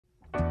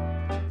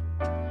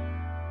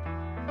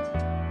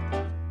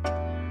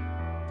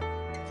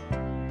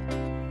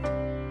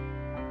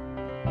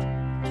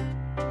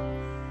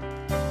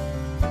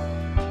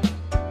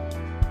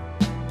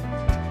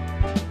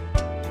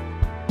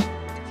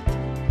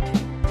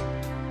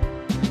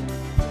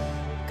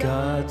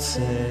God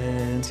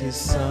sent His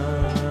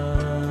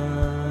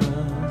Son.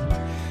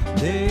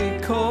 They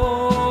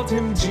called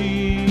Him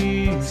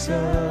Jesus.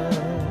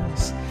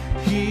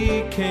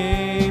 He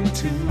came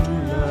to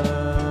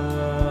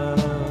love,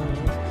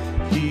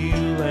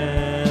 heal,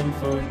 and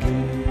forgive.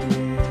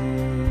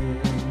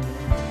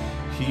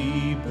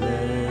 He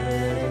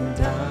bled and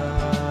died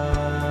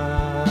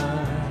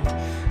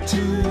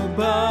to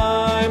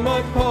buy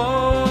my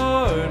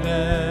pardon.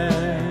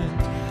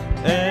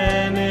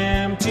 An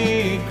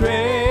empty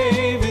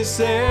grave is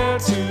there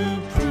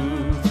to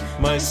prove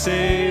my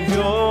Savior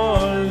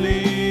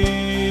lives.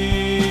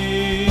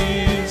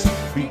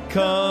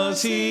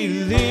 Because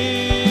He lives,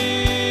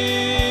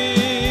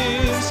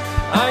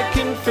 I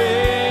can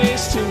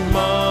face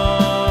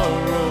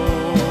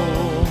tomorrow.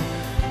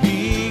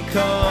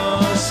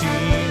 Because He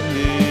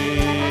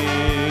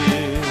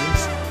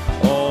lives,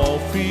 all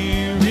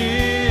fear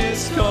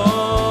is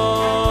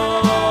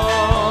gone.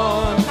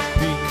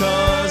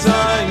 Because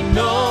I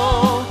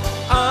know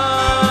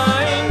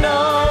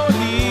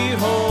He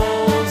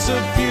holds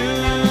a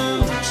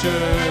future,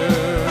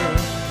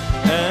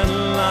 and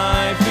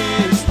life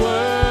is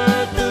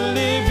worth the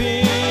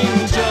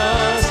living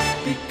just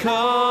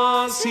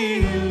because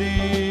He lives.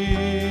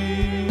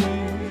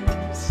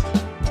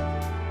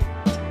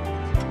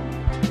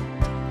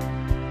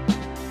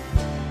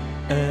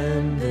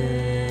 And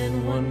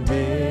then one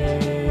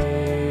day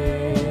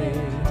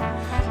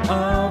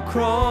I'll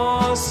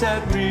cross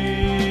that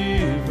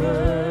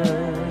river,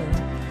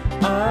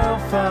 I'll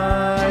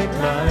fight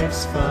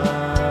life's final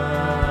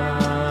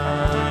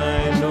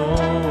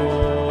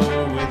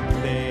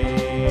with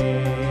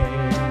pain.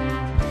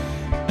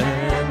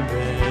 And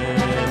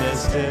then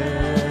as death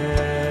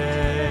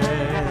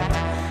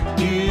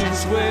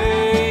gives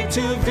way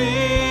to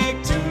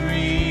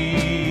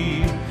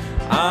victory,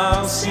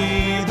 I'll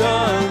see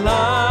the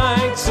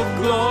lights of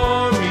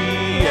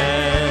glory,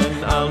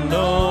 and I'll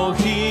know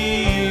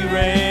He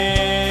reigns.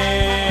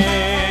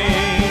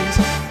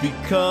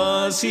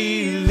 Because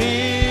He lives,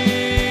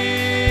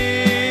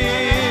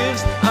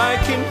 I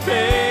can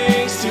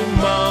face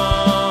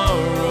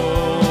tomorrow.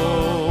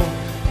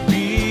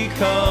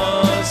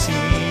 Because He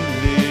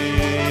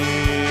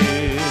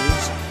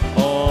lives,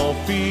 all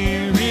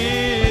fear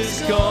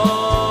is gone.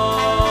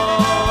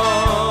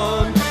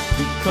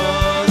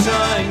 Because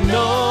I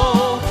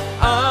know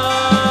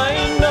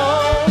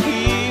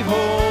He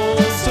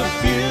holds the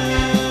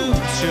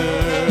future,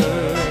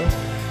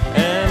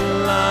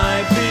 and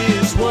life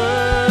is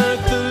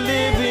worth the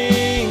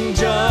living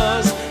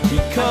just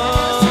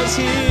because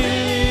He lives.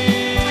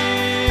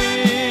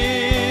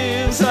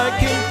 I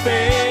can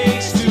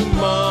face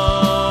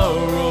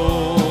tomorrow.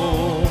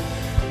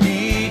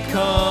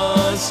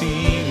 Because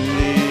He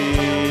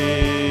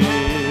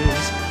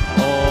lives,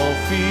 all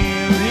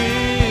fear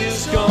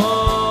is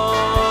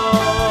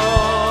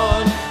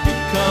gone.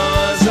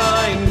 Because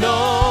I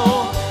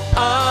know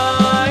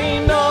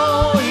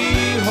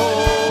He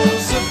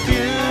holds the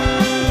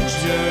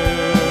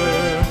future,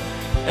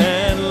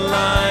 and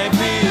life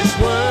is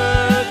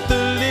worth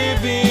the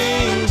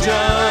living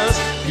just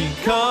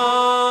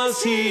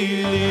because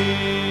He lives.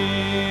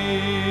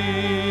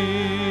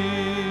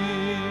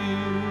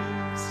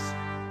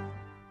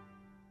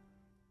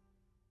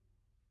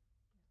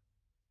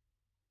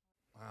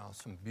 Wow,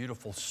 some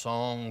beautiful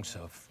songs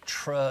of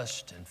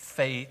trust and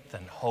faith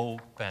and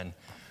hope. And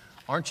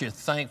aren't you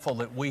thankful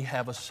that we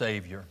have a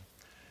Savior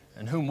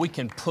in whom we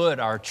can put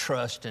our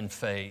trust and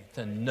faith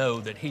and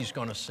know that He's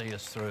going to see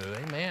us through?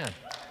 Amen.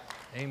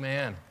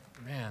 Amen.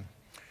 Amen.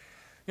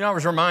 You know, I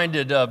was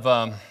reminded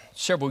of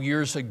several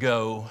years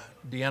ago,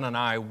 Deanna and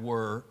I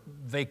were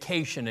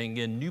vacationing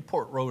in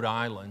Newport, Rhode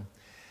Island.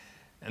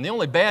 And the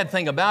only bad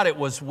thing about it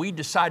was we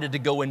decided to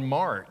go in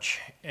March.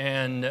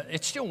 And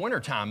it's still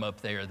wintertime up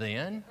there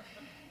then.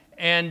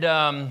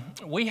 And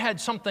we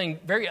had something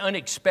very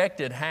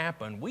unexpected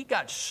happen. We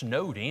got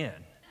snowed in.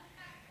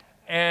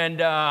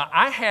 And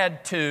I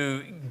had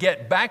to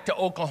get back to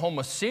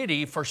Oklahoma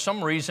City for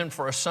some reason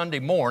for a Sunday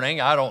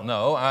morning. I don't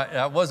know.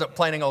 I wasn't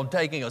planning on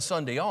taking a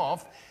Sunday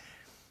off.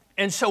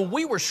 And so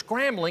we were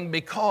scrambling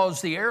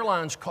because the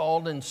airlines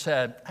called and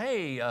said,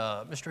 hey,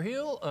 Mr.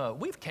 Hill,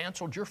 we've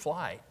canceled your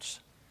flights.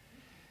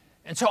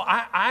 And so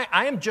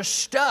I am just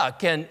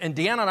stuck. And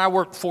Deanna and I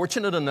were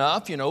fortunate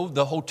enough, you know,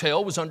 the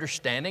hotel was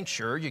understanding.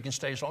 Sure, you can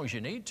stay as long as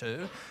you need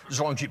to,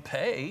 as long as you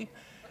pay.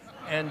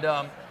 And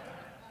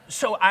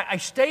so I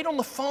stayed on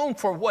the phone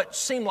for what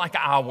seemed like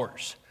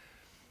hours.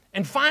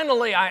 And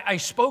finally, I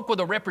spoke with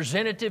a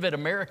representative at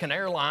American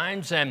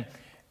Airlines, and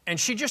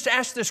she just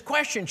asked this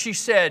question. She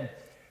said,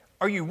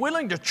 are you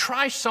willing to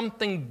try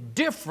something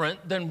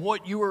different than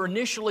what you were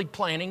initially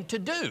planning to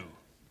do?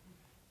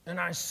 And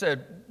I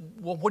said,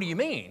 well, what do you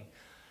mean?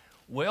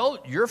 Well,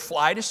 your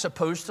flight is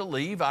supposed to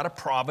leave out of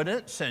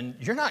Providence, and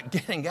you're not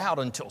getting out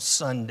until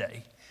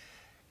Sunday.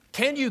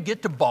 Can you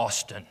get to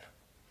Boston?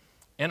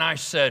 And I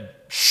said,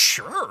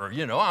 sure,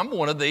 you know, I'm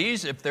one of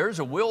these. If there's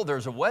a will,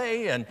 there's a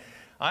way. And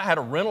I had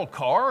a rental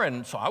car,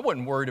 and so I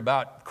wasn't worried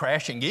about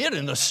crashing it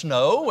in the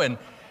snow. And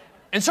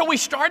And so we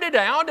started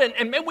out,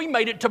 and we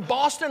made it to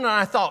Boston, and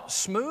I thought,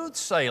 smooth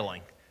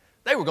sailing.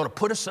 They were going to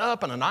put us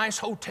up in a nice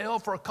hotel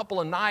for a couple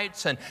of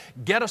nights and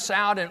get us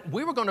out, and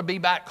we were going to be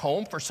back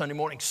home for Sunday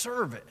morning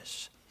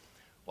service.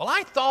 Well,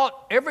 I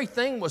thought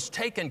everything was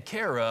taken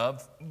care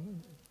of,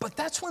 but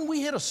that's when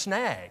we hit a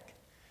snag.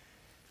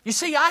 You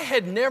see, I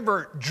had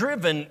never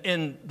driven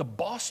in the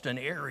Boston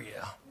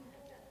area.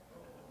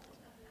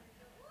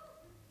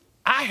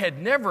 I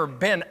had never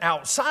been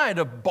outside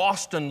of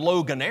Boston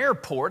Logan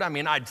Airport. I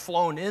mean, I'd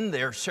flown in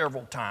there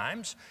several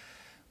times,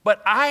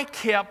 but I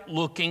kept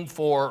looking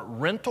for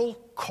rental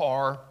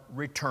car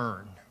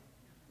return.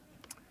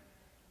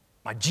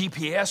 My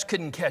GPS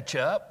couldn't catch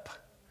up.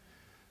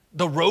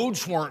 The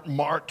roads weren't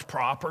marked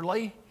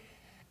properly.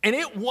 And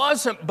it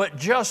wasn't but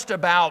just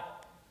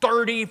about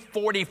 30,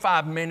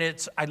 45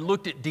 minutes. I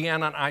looked at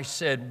Deanna and I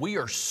said, we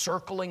are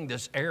circling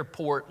this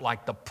airport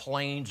like the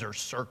planes are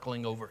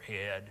circling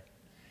overhead.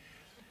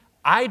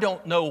 I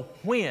don't know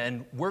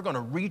when we're going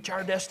to reach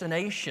our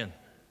destination.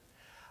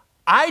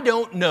 I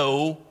don't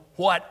know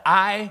what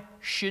I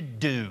should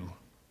do.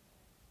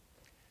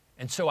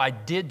 And so I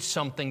did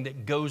something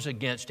that goes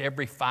against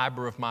every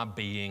fiber of my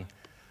being.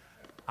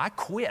 I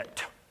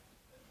quit.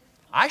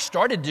 I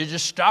started to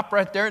just stop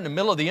right there in the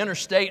middle of the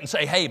interstate and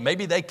say, hey,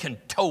 maybe they can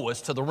tow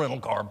us to the rental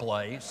car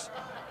place.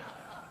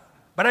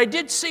 But I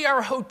did see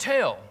our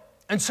hotel.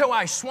 And so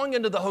I swung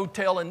into the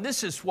hotel, and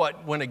this is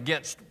what went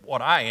against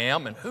what I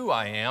am and who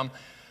I am.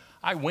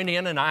 I went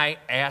in and I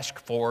asked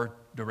for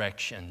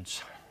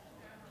directions.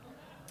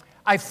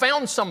 I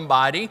found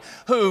somebody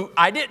who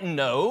I didn't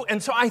know,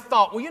 and so I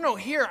thought, well, you know,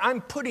 here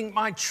I'm putting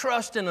my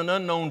trust in an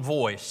unknown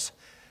voice.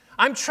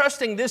 I'm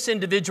trusting this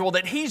individual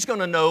that he's going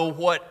to know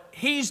what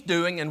he's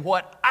doing and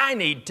what I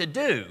need to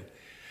do.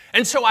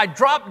 And so I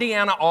dropped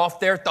Deanna off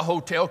there at the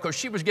hotel because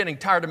she was getting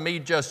tired of me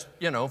just,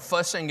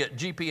 fussing at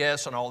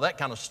GPS and all that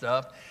kind of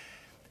stuff.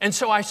 And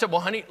so I said, well,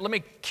 honey, let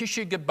me kiss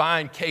you goodbye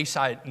in case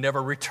I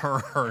never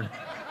return.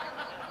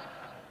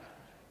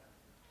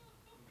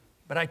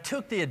 But I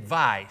took the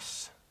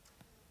advice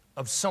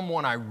of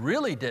someone I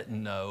really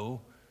didn't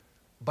know,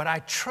 but I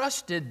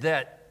trusted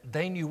that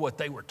they knew what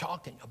they were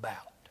talking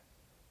about.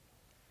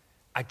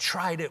 I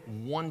tried it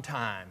one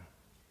time.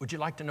 Would you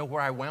like to know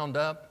where I wound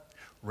up?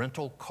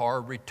 Rental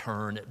car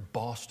return at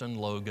Boston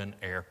Logan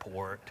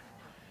Airport.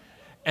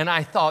 And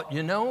I thought,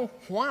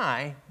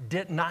 why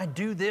didn't I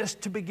do this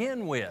to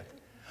begin with?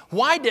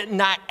 Why didn't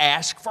I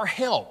ask for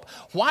help?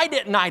 Why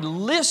didn't I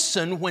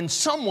listen when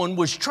someone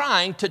was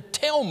trying to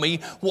tell me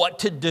what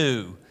to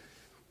do?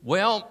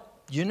 Well,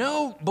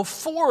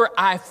 before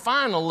I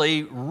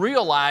finally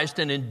realized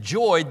and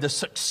enjoyed the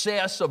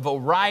success of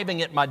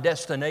arriving at my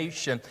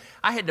destination,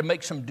 I had to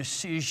make some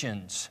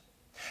decisions.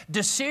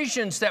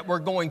 Decisions that were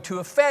going to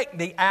affect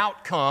the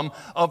outcome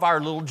of our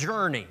little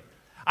journey.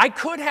 I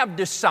could have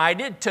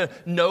decided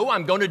no,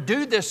 I'm going to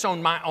do this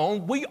on my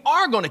own. We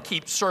are going to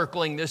keep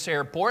circling this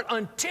airport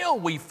until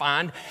we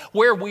find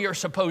where we are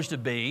supposed to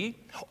be.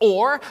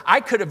 Or I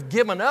could have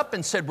given up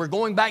and said, we're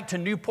going back to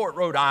Newport,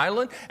 Rhode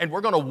Island, and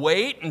we're going to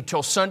wait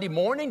until Sunday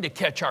morning to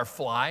catch our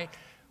flight.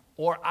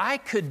 Or I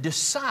could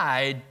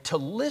decide to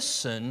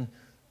listen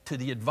to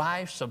the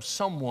advice of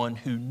someone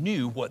who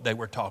knew what they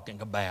were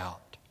talking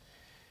about.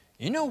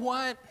 You know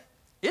what?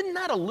 Isn't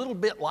that a little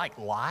bit like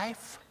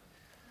life?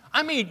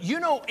 I mean,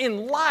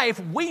 in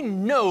life, we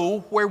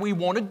know where we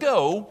want to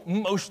go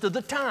most of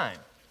the time.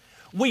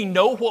 We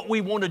know what we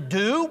want to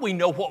do. We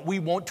know what we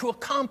want to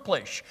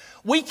accomplish.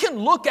 We can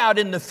look out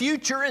in the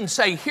future and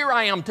say, here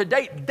I am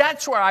today.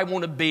 That's where I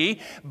want to be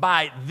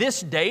by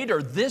this date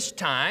or this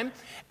time.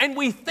 And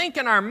we think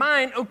in our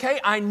mind, okay,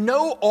 I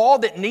know all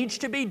that needs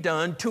to be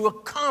done to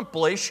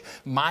accomplish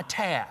my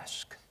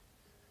task.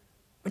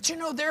 But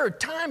there are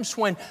times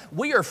when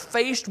we are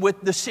faced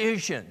with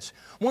decisions,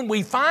 when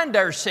we find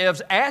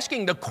ourselves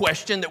asking the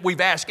question that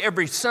we've asked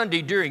every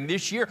Sunday during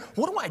this year,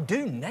 what do I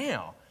do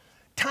now?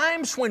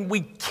 Times when we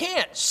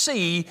can't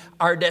see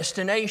our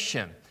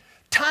destination,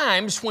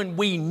 times when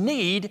we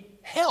need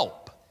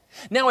help.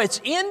 Now, it's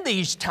in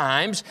these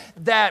times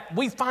that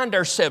we find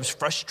ourselves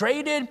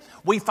frustrated,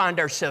 we find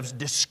ourselves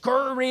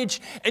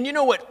discouraged, and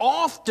it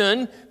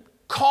often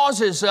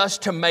causes us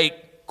to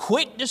make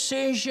quick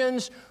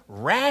decisions,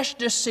 rash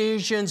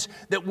decisions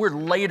that we're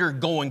later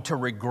going to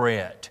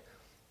regret.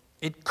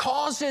 It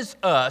causes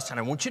us, and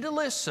I want you to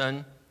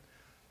listen,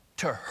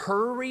 to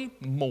hurry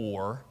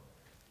more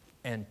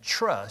and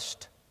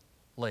trust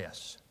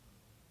less.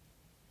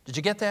 Did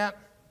you get that?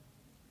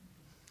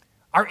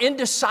 Our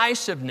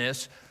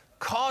indecisiveness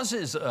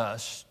causes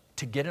us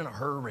to get in a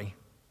hurry.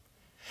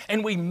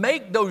 And we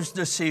make those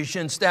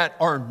decisions that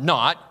are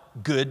not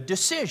good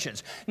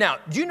decisions. Now,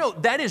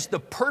 that is the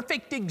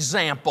perfect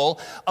example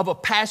of a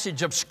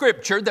passage of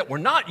Scripture that we're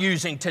not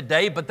using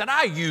today, but that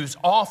I use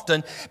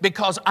often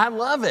because I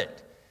love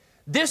it.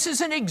 This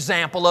is an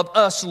example of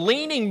us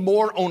leaning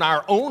more on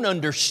our own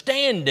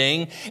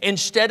understanding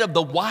instead of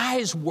the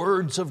wise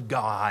words of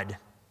God.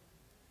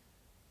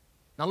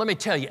 Now, let me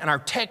tell you, in our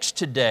text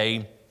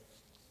today,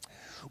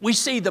 we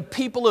see the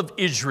people of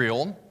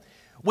Israel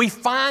we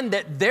find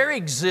that their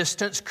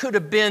existence could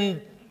have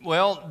been,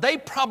 well, they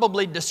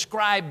probably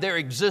described their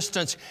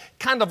existence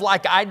kind of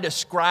like I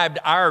described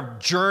our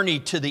journey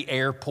to the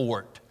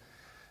airport.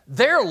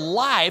 Their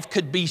life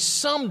could be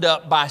summed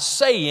up by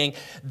saying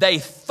they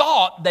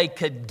thought they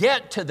could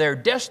get to their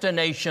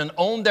destination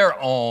on their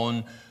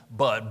own,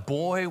 but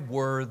boy,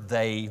 were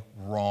they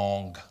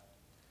wrong.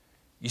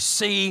 You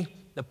see,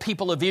 the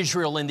people of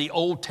Israel in the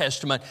Old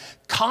Testament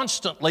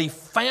constantly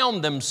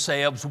found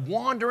themselves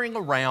wandering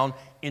around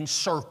in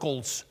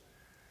circles,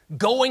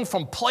 going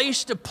from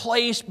place to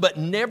place, but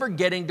never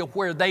getting to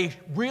where they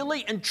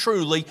really and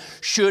truly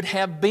should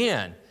have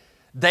been.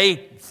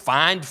 They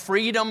find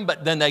freedom,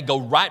 but then they go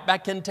right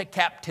back into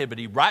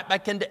captivity, right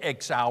back into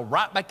exile,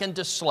 right back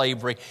into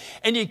slavery.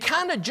 And you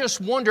kind of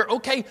just wonder,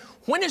 okay,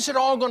 when is it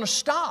all going to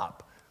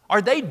stop?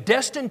 Are they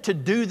destined to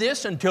do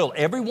this until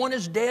everyone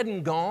is dead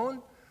and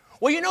gone?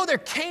 Well, you know, there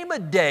came a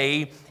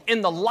day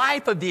in the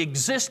life of the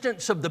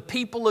existence of the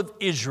people of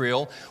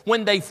Israel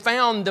when they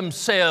found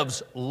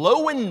themselves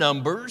low in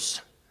numbers,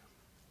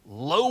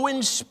 low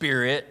in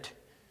spirit,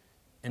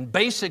 and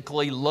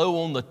basically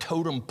low on the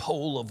totem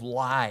pole of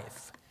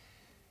life.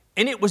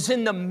 And it was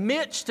in the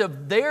midst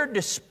of their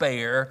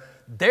despair,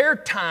 their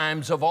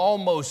times of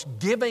almost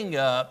giving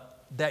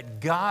up, that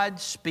God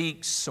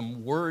speaks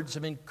some words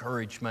of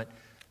encouragement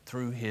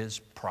through His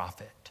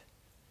prophet.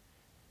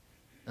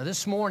 Now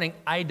this morning,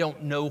 I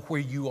don't know where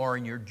you are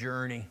in your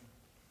journey.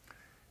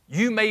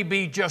 You may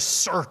be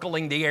just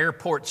circling the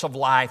airports of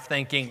life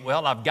thinking,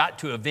 well, I've got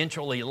to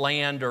eventually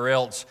land or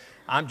else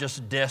I'm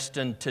just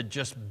destined to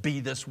just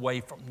be this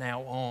way from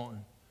now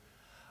on.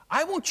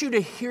 I want you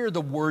to hear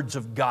the words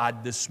of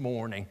God this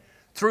morning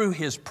through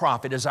His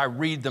prophet as I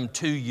read them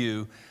to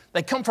you.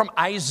 They come from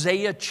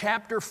Isaiah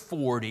chapter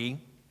 40,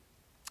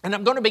 and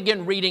I'm going to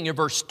begin reading in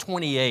verse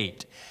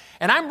 28.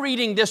 And I'm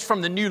reading this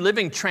from the New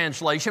Living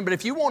Translation, but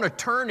if you want to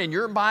turn in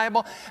your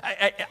Bible,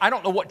 I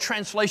don't know what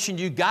translation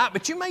you got,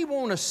 but you may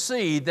want to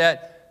see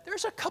that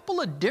there's a couple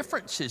of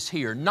differences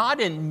here, not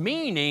in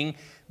meaning,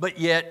 but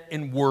yet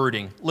in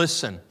wording.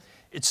 Listen,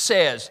 it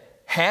says,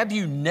 "Have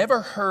you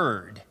never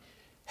heard?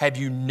 Have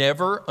you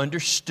never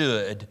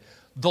understood?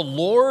 The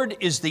Lord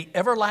is the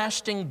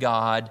everlasting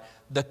God,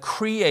 the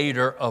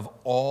creator of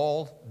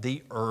all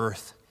the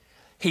earth.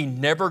 He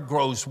never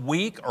grows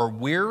weak or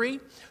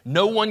weary.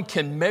 No one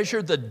can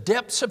measure the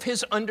depths of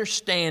His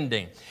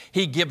understanding.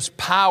 He gives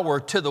power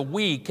to the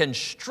weak and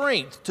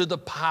strength to the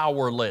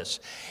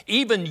powerless.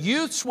 Even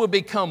youths will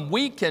become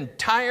weak and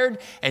tired,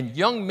 and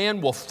young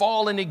men will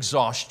fall in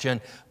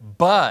exhaustion.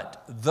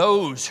 But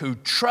those who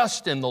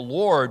trust in the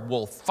Lord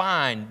will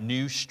find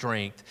new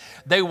strength.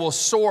 They will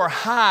soar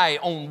high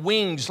on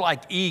wings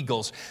like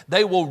eagles.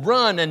 They will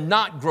run and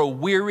not grow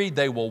weary.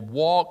 They will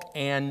walk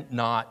and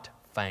not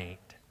faint."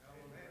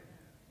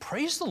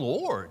 Praise the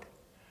Lord.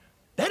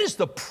 That is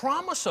the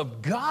promise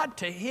of God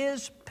to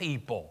His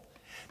people.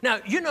 Now,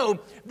 you know,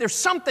 there's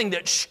something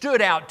that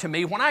stood out to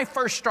me when I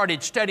first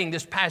started studying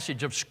this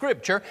passage of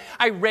Scripture.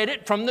 I read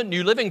it from the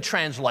New Living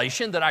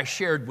Translation that I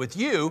shared with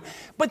you,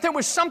 but there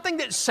was something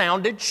that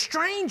sounded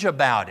strange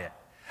about it.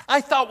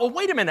 I thought, well,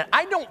 wait a minute,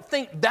 I don't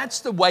think that's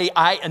the way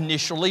I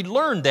initially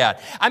learned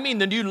that. I mean,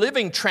 the New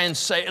Living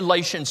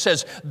Translation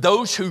says,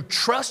 "those who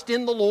trust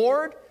in the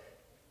Lord."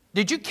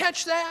 Did you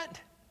catch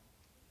that?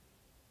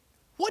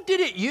 What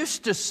did it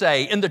used to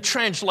say in the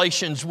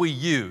translations we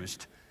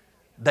used?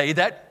 They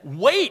that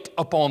wait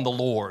upon the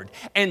Lord.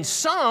 And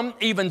some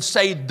even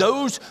say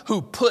those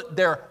who put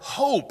their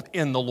hope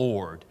in the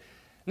Lord.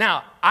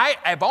 Now, I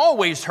have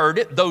always heard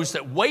it, those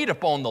that wait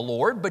upon the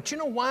Lord, but you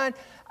know what?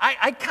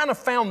 I kind of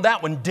found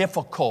that one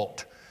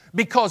difficult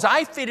because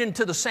I fit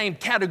into the same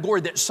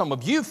category that some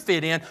of you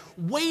fit in.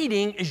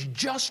 Waiting is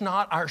just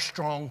not our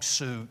strong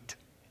suit.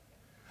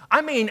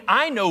 I mean,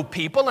 I know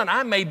people, and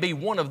I may be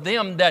one of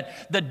them,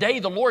 that the day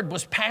the Lord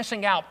was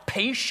passing out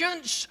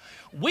patience,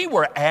 we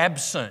were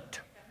absent.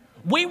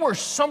 We were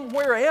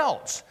somewhere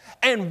else.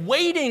 And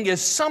waiting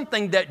is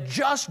something that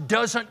just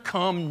doesn't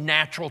come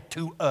natural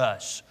to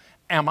us.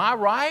 Am I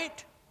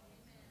right?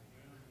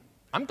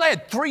 I'm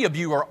glad 3 of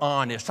you are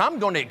honest. I'm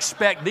going to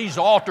expect these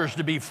altars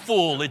to be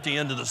full at the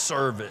end of the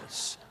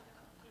service.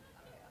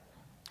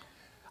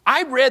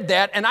 I read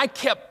that, and I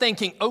kept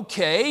thinking,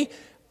 okay,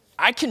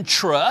 I can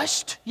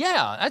trust.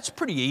 Yeah, that's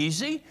pretty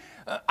easy.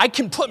 I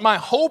can put my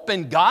hope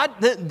in God.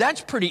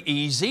 That's pretty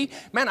easy.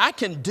 Man, I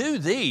can do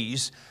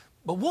these.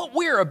 But what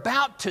we're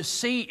about to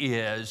see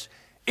is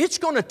it's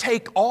going to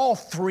take all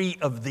 3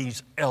 of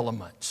these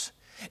elements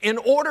in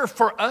order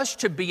for us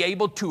to be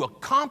able to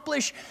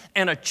accomplish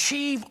and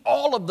achieve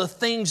all of the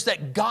things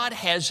that God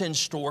has in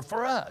store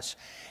for us.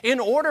 In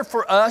order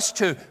for us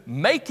to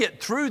make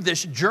it through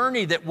this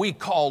journey that we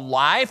call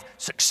life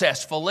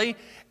successfully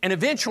and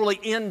eventually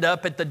end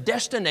up at the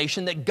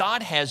destination that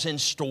God has in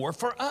store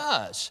for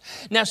us.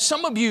 Now,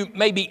 some of you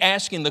may be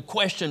asking the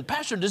question,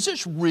 "Pastor, does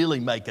this really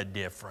make a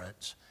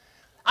difference?"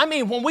 I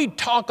mean, when we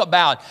talk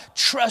about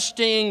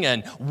trusting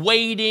and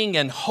waiting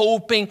and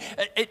hoping,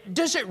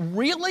 does it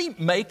really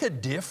make a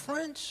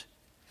difference?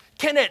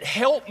 Can it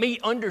help me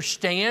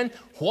understand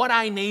what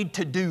I need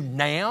to do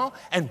now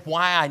and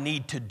why I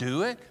need to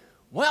do it?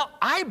 Well,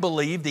 I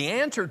believe the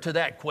answer to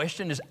that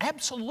question is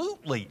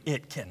absolutely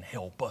it can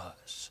help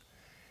us.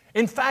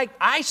 In fact,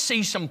 I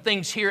see some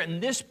things here in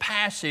this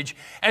passage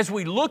as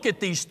we look at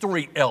these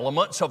three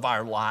elements of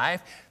our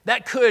life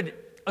that could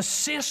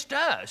assist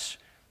us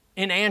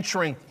in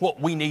answering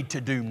what we need to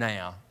do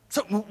now.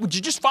 So would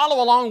you just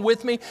follow along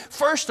with me?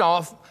 First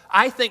off,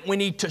 I think we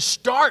need to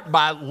start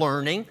by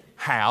learning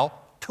how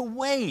to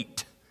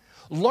wait.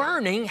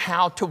 Learning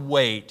how to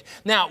wait.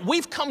 Now,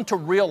 we've come to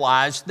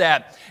realize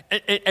that,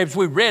 as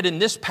we read in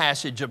this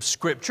passage of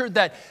Scripture,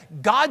 that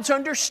God's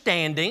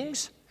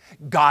understandings,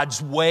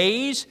 God's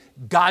ways,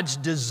 God's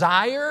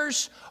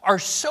desires are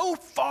so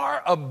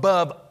far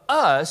above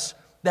us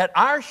that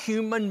our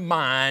human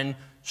mind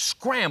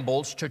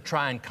scrambles to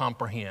try and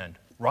comprehend,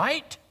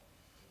 right?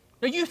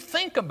 Now, you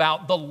think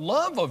about the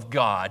love of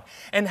God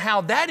and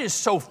how that is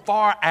so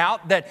far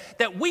out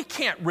that we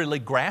can't really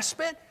grasp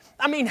it.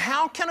 I mean,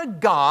 how can a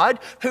God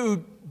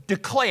who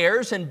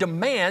declares and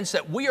demands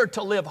that we are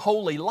to live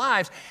holy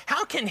lives,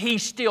 how can He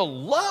still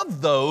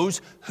love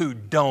those who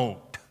don't?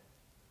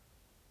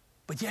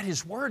 But yet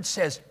His Word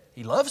says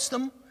He loves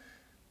them.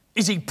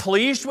 Is He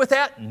pleased with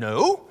that?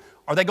 No.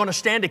 Are they going to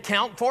stand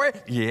account for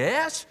it?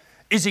 Yes.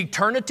 Is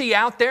eternity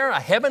out there,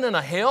 a heaven and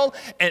a hell,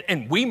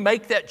 and we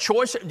make that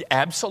choice?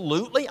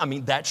 Absolutely. I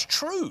mean, that's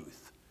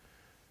truth.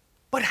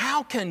 But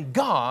how can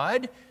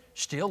God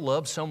still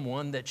love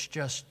someone that's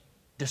just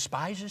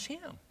despises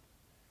Him?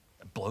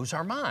 It blows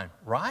our mind,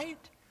 right?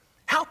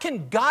 How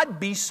can God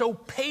be so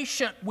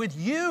patient with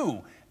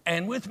you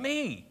and with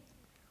me?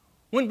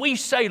 When we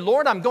say,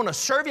 Lord, I'm going to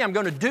serve you, I'm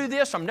going to do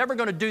this, I'm never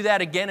going to do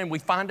that again, and we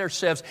find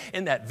ourselves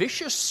in that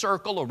vicious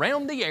circle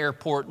around the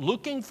airport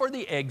looking for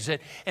the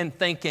exit and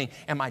thinking,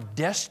 am I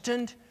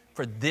destined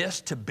for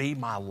this to be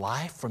my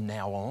life from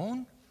now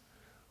on?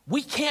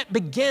 We can't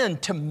begin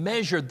to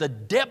measure the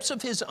depths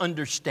of His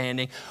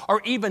understanding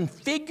or even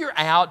figure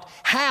out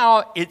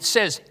how it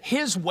says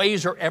His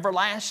ways are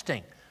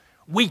everlasting.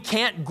 We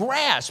can't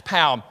grasp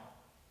how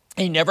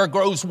He never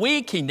grows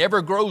weak, He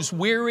never grows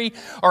weary,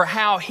 or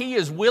how He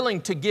is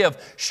willing to give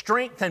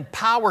strength and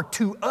power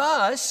to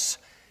us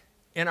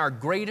in our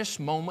greatest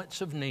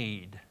moments of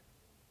need.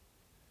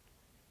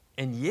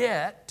 And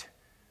yet,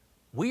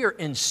 we are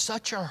in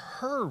such a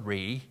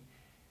hurry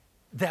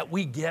that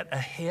we get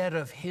ahead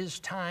of His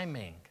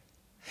timing.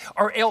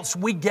 Or else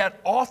we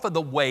get off of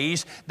the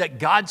ways that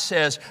God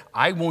says,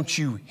 I want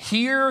you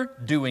here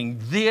doing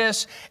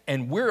this,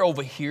 and we're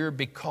over here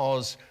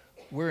because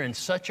we're in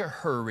such a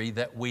hurry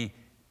that we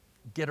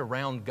get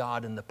around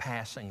God in the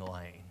passing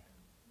lane.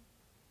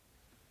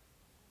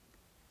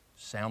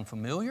 Sound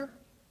familiar?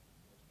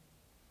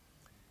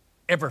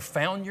 Ever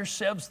found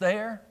yourselves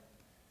there?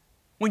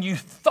 When you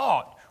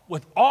thought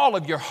with all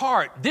of your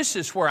heart, this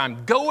is where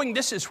I'm going,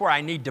 this is where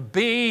I need to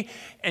be,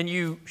 and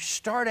you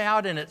start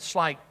out and it's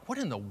like, what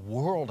in the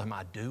world am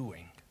I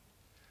doing?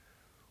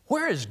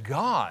 Where is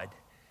God?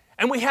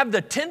 And we have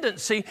the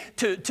tendency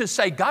to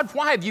say, God,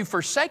 why have you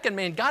forsaken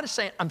me? And God is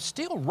saying, I'm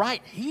still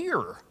right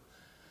here.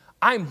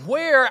 I'm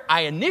where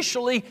I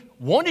initially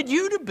wanted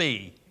you to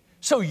be.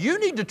 So you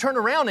need to turn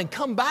around and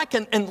come back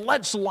and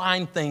let's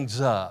line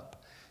things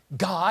up.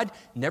 God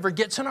never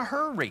gets in a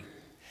hurry.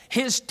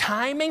 His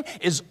timing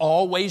is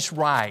always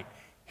right.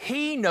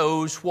 He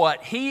knows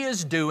what He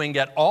is doing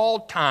at all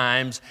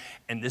times,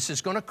 and this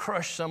is going to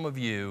crush some of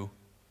you.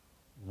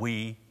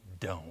 We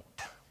don't.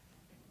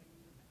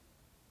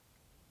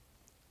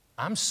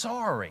 I'm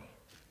sorry.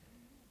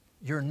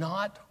 You're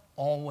not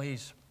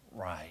always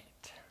right.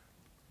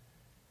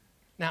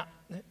 Now,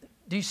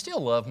 do you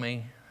still love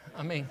me?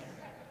 I mean,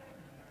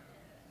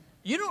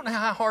 you don't know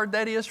how hard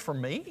that is for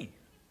me.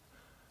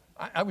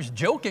 I was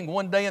joking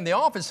one day in the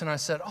office and I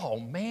said, oh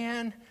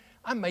man,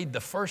 I made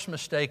the first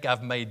mistake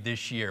I've made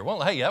this year.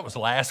 Well, hey, that was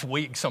last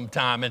week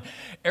sometime, and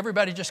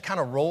everybody just kind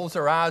of rolls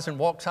their eyes and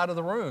walks out of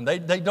the room. They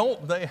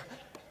don't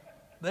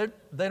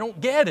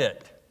get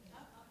it.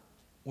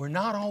 We're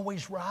not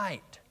always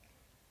right,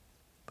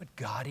 but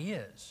God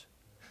is.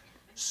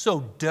 So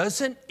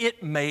doesn't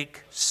it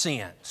make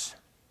sense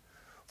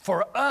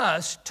for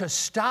us to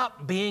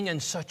stop being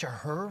in such a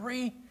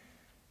hurry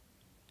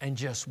and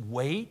just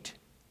wait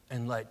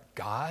and let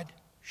God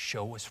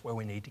show us where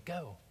we need to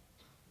go?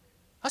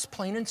 That's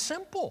plain and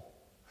simple.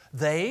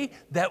 They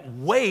that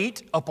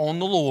wait upon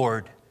the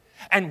Lord.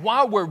 And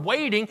while we're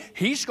waiting,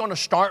 He's going to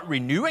start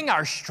renewing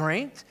our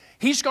strength.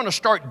 He's going to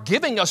start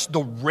giving us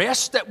the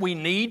rest that we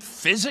need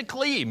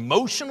physically,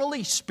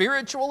 emotionally,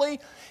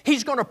 spiritually.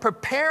 He's going to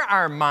prepare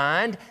our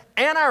mind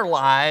and our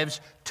lives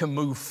to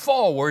move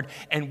forward,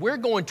 and we're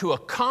going to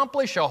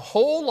accomplish a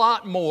whole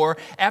lot more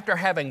after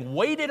having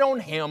waited on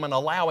Him and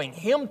allowing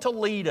Him to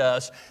lead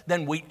us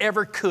than we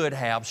ever could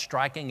have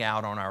striking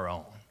out on our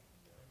own.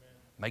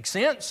 Make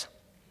sense?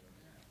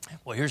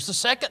 Well, here's the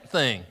second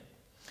thing.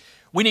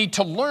 We need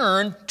to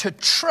learn to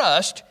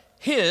trust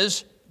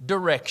His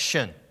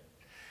direction.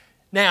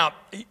 Now,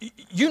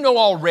 you know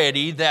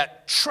already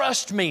that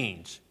trust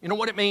means, you know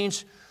what it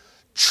means?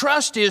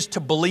 trust is to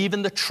believe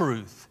in the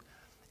truth.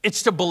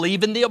 It's to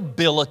believe in the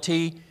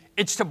ability.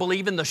 It's to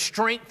believe in the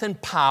strength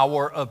and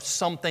power of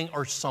something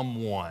or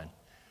someone.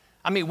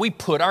 I mean, we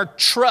put our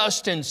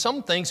trust in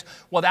some things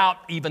without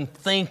even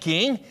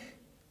thinking,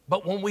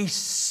 but when we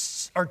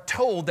are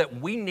told that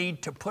we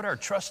need to put our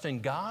trust in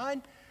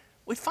God,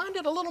 we find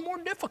it a little more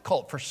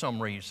difficult for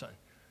some reason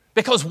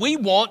because we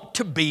want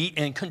to be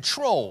in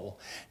control.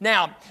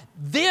 Now,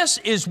 this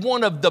is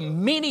one of the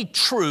many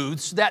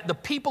truths that the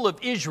people of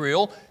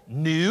Israel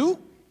knew,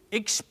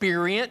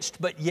 experienced,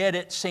 but yet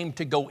it seemed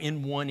to go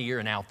in one ear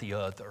and out the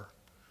other.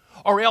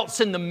 Or else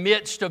in the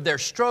midst of their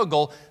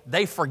struggle,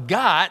 they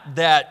forgot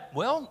that,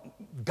 well,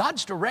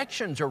 God's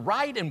directions are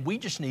right and we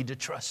just need to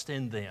trust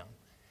in them.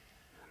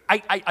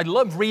 I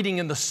love reading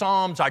in the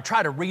Psalms. I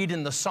try to read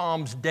in the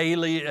Psalms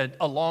daily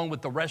along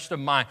with the rest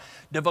of my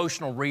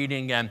devotional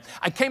reading. And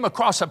I came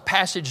across a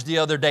passage the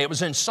other day. It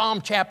was in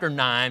Psalm chapter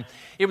 9.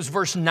 It was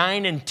verse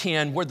 9 and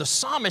 10 where the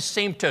psalmist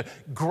seemed to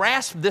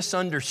grasp this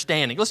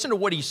understanding. Listen to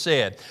what he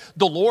said.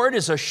 The Lord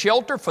is a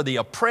shelter for the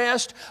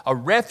oppressed, a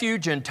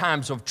refuge in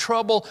times of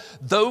trouble.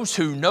 Those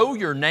who know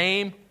your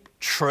name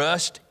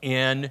trust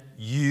in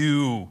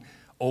you.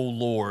 O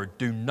Lord,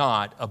 do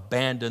not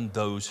abandon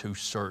those who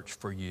search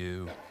for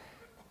you.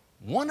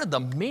 One of the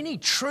many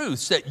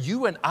truths that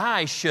you and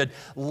I should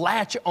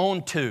latch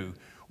on to,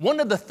 one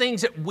of the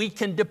things that we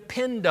can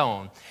depend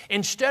on,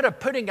 instead of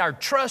putting our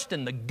trust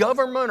in the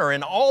government or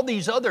in all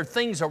these other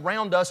things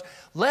around us,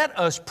 let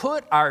us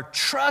put our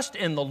trust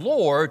in the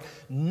Lord,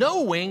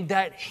 knowing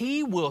that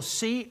He will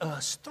see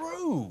us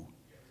through.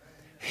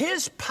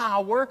 His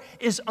power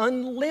is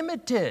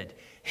unlimited.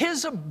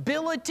 His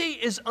ability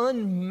is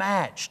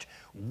unmatched.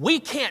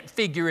 We can't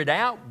figure it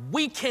out.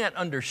 We can't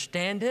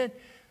understand it.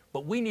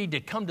 But we need to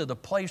come to the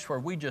place where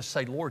we just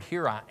say, Lord,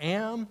 here I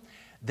am.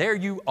 There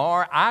you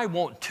are. I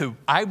want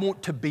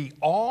to be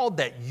all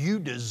that you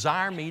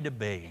desire me to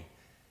be.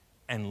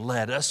 And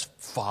let us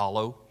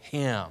follow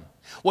Him.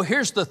 Well,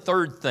 here's the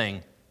third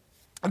thing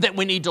that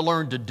we need to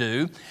learn to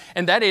do,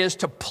 and that is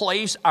to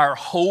place our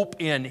hope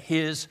in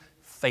His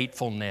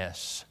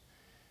faithfulness.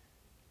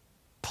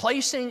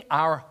 Placing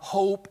our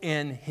hope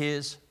in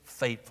His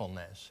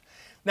faithfulness.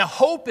 Now,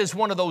 hope is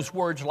one of those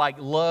words like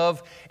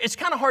love. It's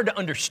kind of hard to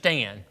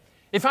understand.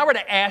 If I were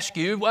to ask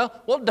you,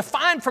 well,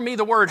 define for me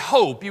the word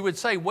hope, you would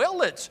say,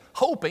 well, it's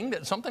hoping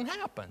that something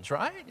happens,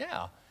 right?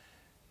 Yeah.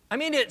 I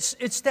mean,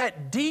 it's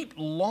that deep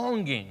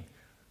longing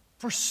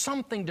for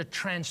something to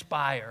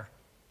transpire,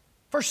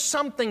 for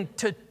something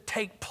to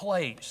take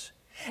place.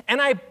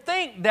 And I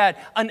think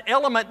that an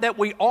element that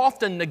we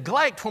often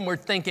neglect when we're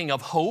thinking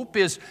of hope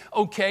is,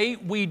 okay,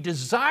 we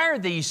desire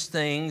these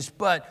things,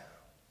 but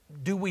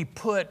do we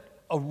put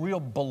a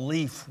real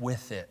belief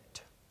with it?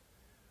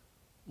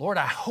 Lord,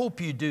 I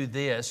hope you do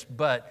this,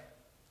 but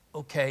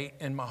okay,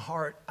 in my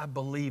heart, I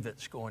believe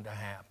it's going to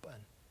happen.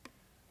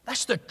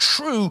 That's the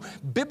true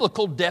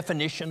biblical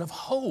definition of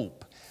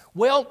hope.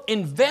 Well,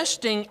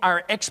 investing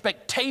our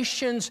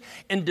expectations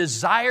and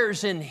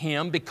desires in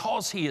Him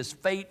because He is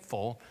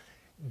faithful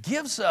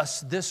gives us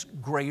this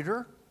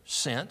greater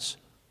sense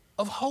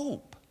of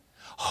hope.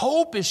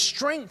 Hope is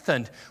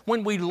strengthened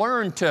when we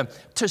learn to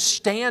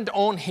stand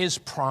on His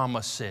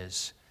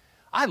promises.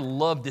 I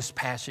love this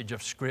passage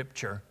of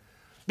Scripture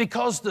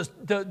because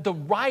the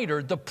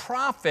writer, the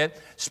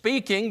prophet,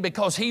 speaking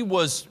because he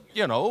was,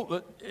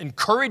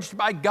 encouraged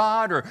by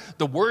God or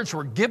the words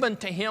were given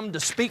to him to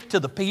speak to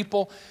the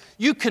people,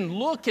 you can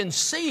look and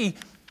see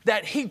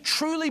that he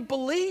truly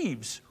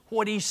believes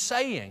what he's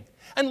saying.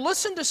 And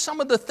listen to some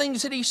of the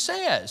things that he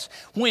says.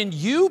 When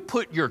you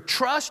put your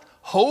trust,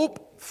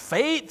 hope,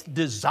 faith,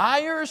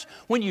 desires,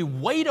 when you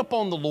wait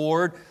upon the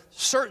Lord,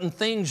 certain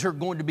things are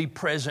going to be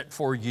present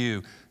for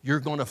you. You're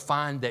going to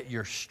find that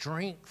your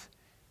strength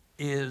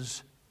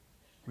is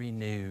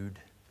renewed.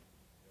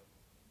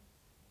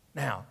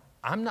 Now,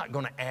 I'm not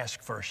going to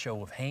ask for a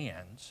show of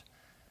hands,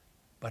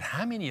 but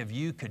how many of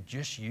you could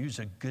just use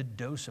a good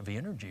dose of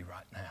energy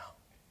right now?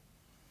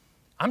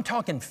 I'm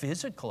talking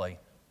physically.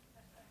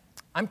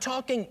 I'm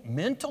talking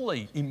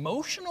mentally,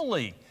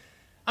 emotionally.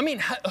 I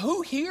mean,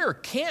 who here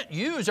can't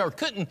use or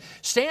couldn't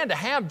stand to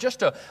have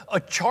just a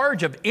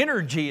charge of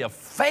energy, of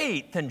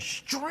faith and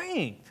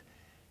strength?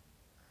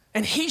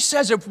 And he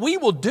says if we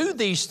will do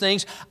these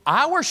things,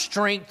 our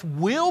strength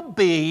will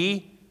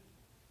be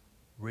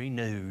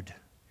renewed.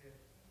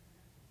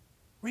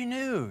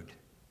 Renewed.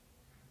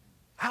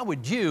 How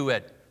would you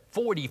at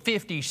 40,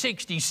 50,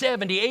 60,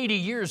 70, 80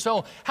 years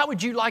old, how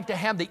would you like to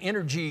have the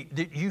energy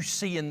that you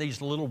see in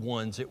these little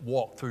ones that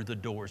walk through the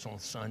doors on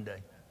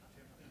Sunday?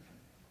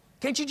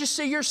 Can't you just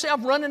see yourself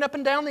running up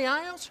and down the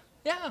aisles?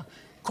 Yeah.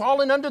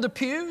 Crawling under the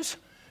pews,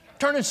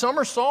 turning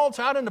somersaults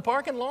out in the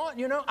parking lot,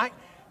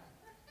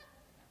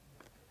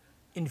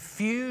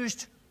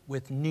 infused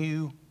with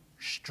new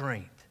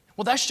strength.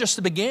 Well, that's just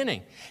the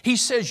beginning. He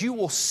says you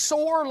will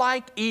soar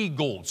like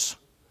eagles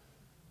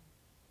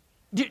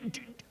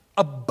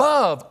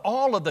above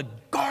all of the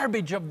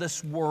garbage of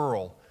this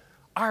world,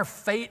 Our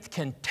faith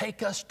can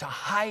take us to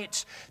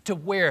heights to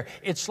where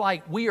it's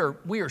like we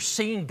are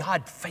seeing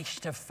God face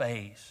to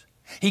face.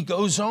 He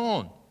goes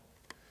on,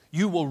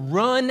 you will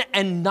run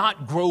and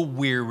not grow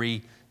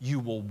weary. You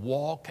will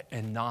walk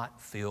and not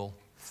feel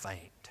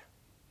faint.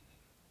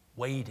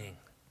 Waiting,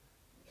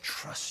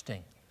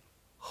 trusting,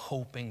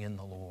 hoping in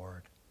the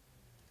Lord.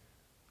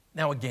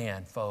 Now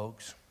again,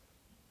 folks,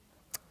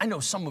 I know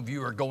some of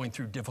you are going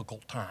through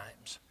difficult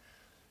times,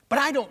 but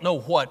I don't know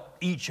what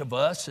each of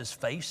us is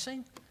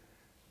facing.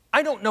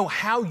 I don't know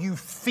how you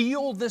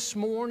feel this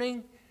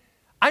morning.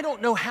 I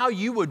don't know how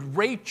you would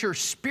rate your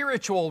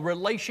spiritual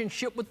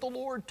relationship with the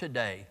Lord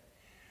today.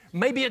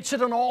 Maybe it's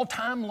at an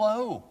all-time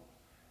low.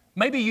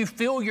 Maybe you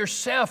feel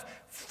yourself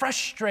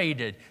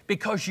frustrated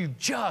because you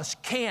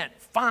just can't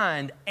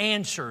find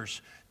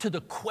answers to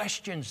the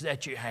questions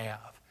that you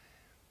have.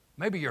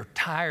 Maybe you're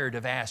tired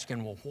of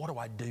asking, well, what do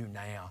I do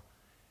now?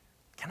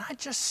 Can I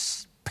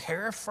just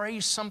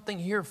paraphrase something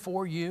here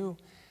for you?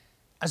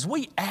 As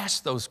we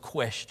ask those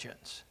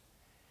questions,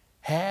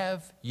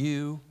 have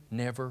you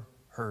never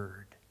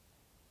heard,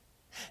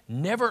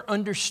 never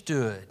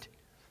understood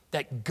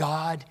that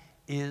God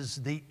is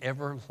the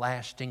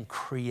everlasting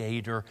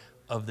creator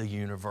of the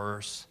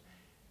universe?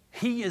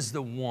 He is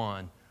the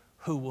one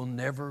who will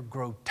never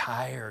grow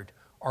tired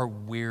or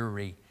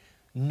weary.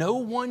 No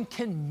one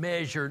can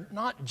measure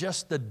not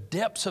just the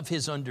depths of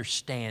His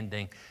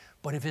understanding,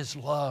 but of His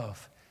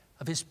love,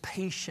 of His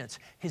patience,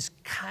 His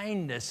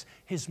kindness,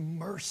 His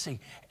mercy,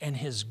 and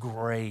His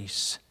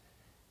grace.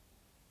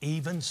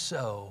 Even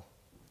so,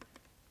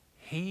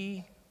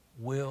 He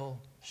will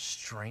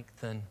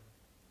strengthen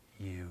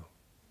you.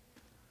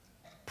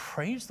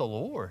 Praise the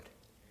Lord.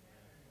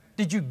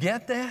 Did you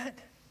get that?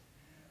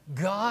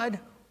 God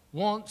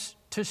wants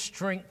to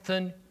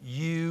strengthen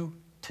you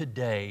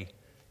today,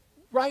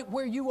 right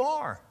where you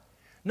are.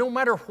 No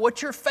matter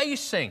what you're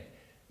facing,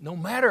 no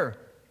matter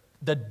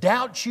the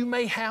doubts you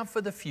may have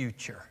for the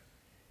future,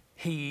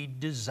 He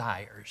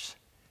desires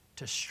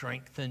to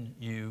strengthen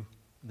you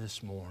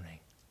this morning.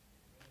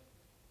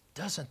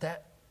 Doesn't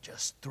that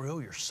just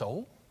thrill your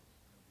soul?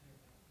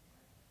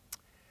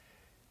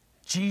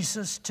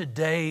 Jesus,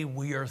 today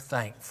we are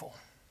thankful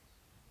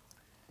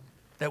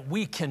that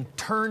we can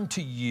turn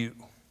to You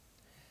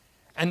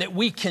and that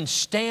we can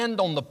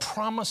stand on the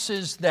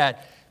promises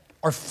that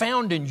are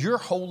found in Your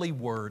holy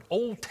word,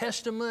 Old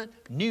Testament,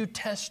 New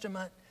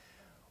Testament.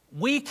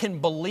 We can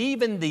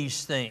believe in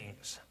these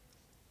things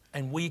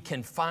and we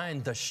can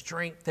find the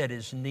strength that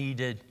is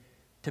needed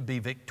to be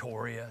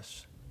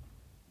victorious.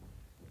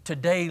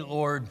 Today,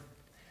 Lord,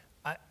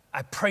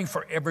 I pray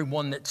for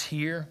everyone that's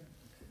here,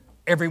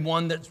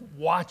 everyone that's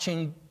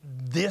watching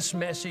this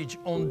message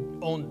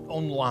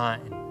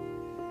online.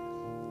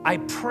 I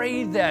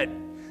pray that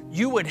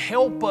You would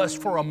help us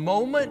for a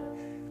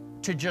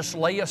moment to just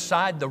lay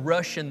aside the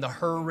rush and the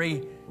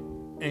hurry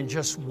and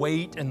just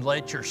wait and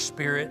let Your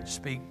Spirit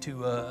speak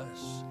to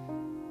us.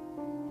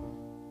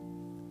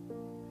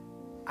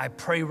 I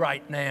pray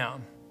right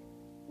now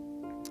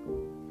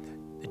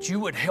that You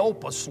would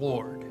help us,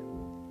 Lord,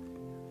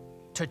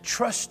 to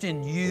trust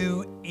in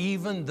You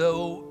even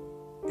though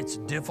it's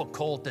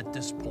difficult at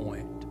this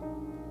point.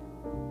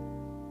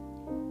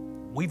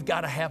 We've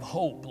got to have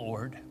hope,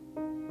 Lord.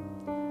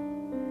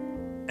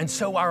 And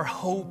so our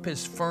hope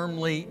is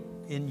firmly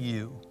in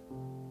You.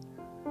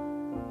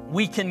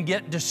 We can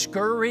get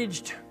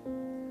discouraged.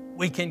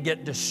 We can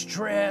get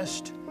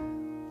distressed.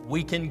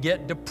 We can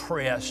get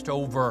depressed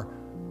over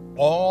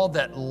all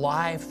that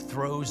life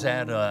throws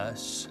at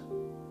us.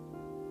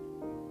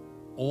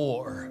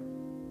 Or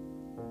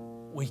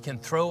we can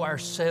throw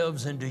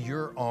ourselves into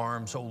Your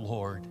arms, O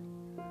Lord,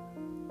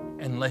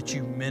 and let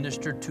You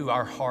minister to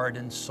our heart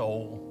and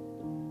soul.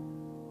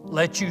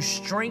 Let You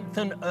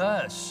strengthen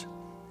us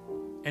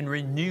and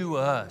renew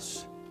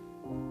us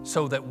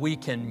so that we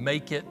can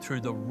make it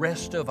through the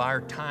rest of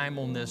our time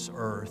on this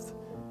earth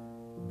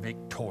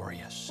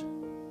victorious.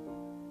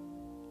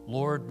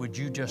 Lord, would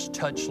You just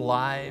touch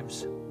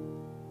lives,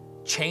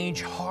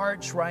 change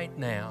hearts right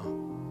now,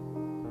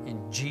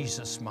 in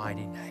Jesus'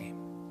 mighty name.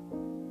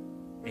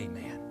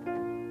 Amen.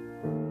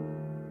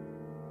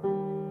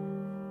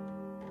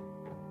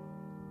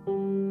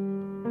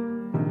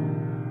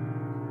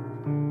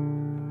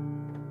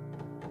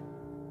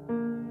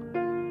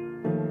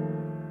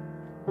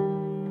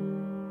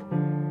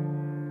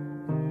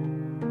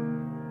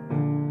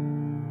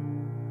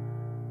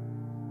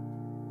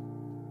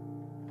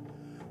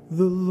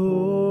 The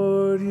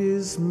Lord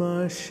is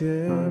my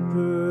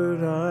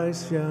shepherd, I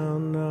shall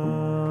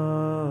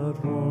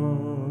not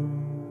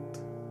want.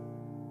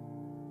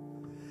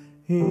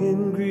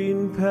 In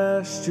green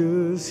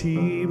pastures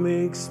He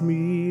makes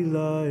me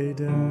lie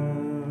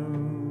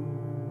down.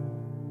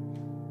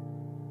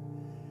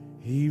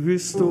 He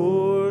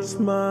restores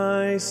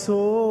my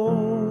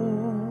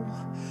soul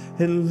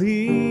and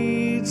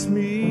leads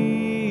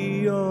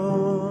me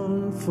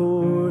on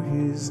for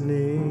His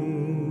name.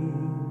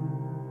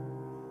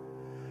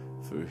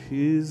 For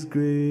His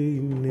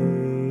great name.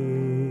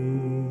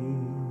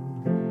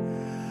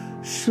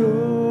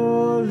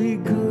 Surely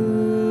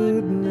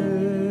goodness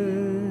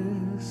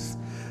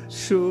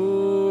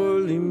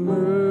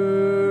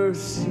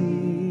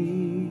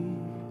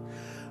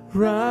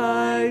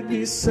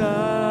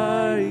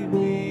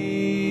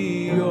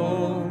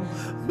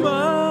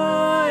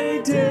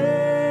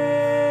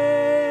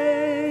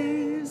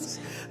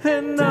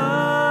and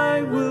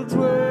I will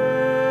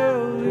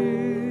dwell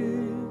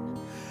in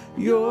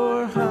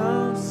your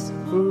house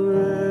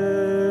forever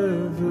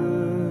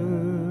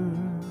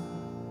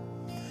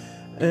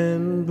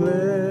and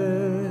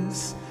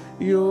bless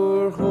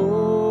your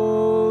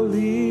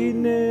holy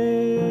name.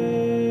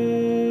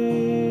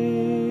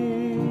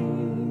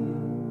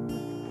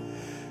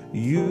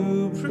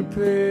 You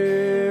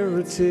prepare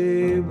a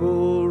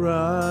table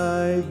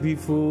right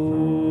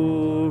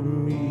before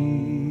me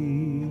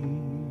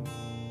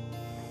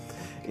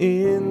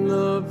in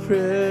the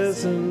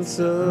presence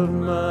of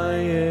my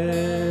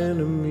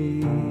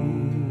enemy.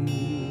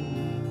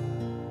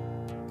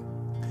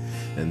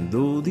 And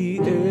though the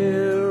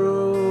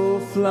arrow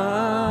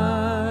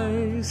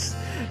flies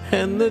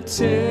and the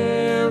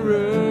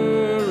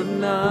terror of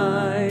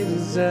night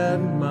is at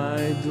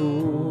my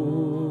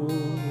door,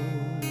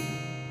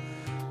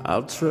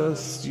 I'll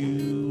trust you,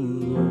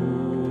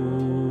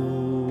 Lord,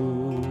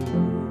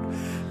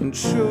 and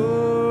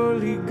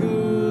surely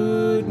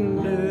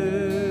goodness,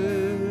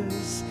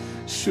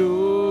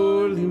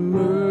 surely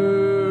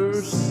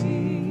mercy,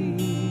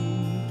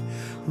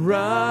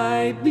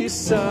 right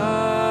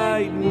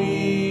beside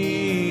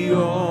me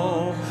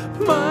all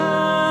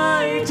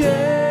my days,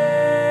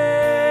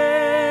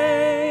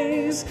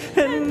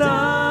 and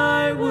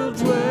I will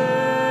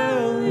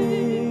dwell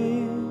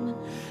in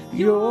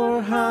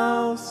your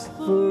house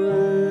forever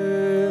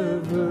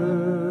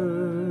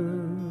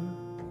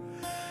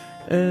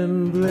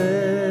and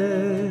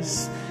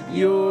bless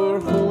your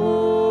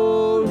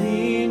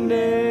holy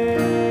name.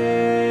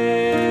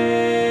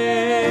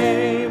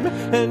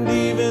 And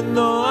even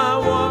though I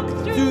walk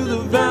through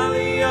the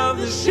valley of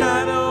the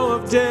shadow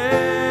of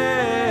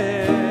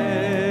death,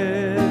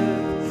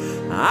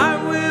 I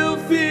will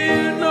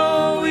fear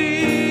no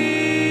evil.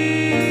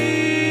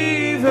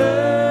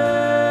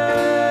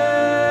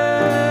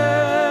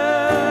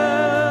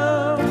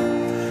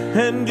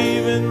 And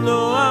even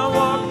though I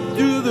walk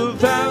through the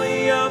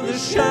valley of the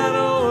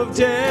shadow of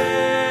death,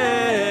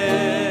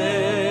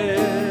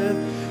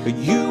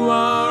 you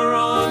are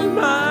on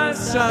my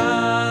side.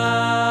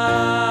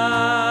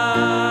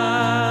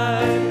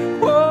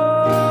 Oh,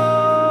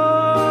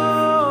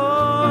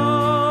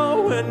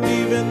 and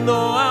even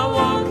though I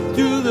walk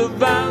through the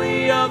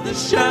valley of the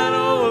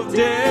shadow of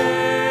death,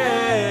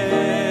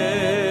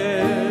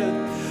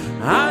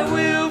 I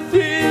will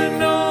fear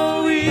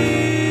no evil.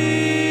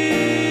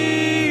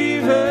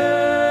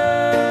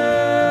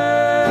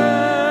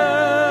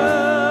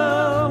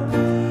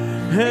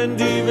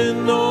 And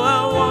even though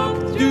I walk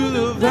through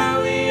the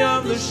valley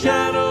of the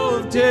shadow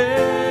of death,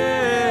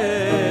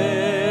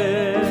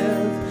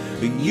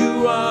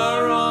 you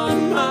are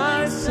on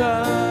my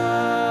side.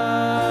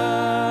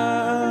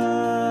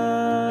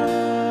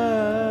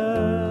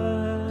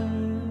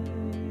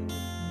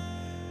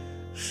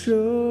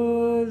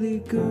 Surely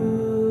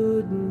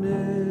goodness,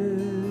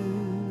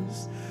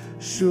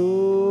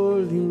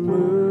 surely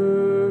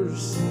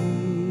mercy,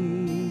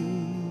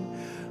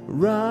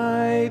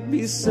 right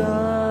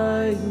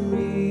beside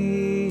me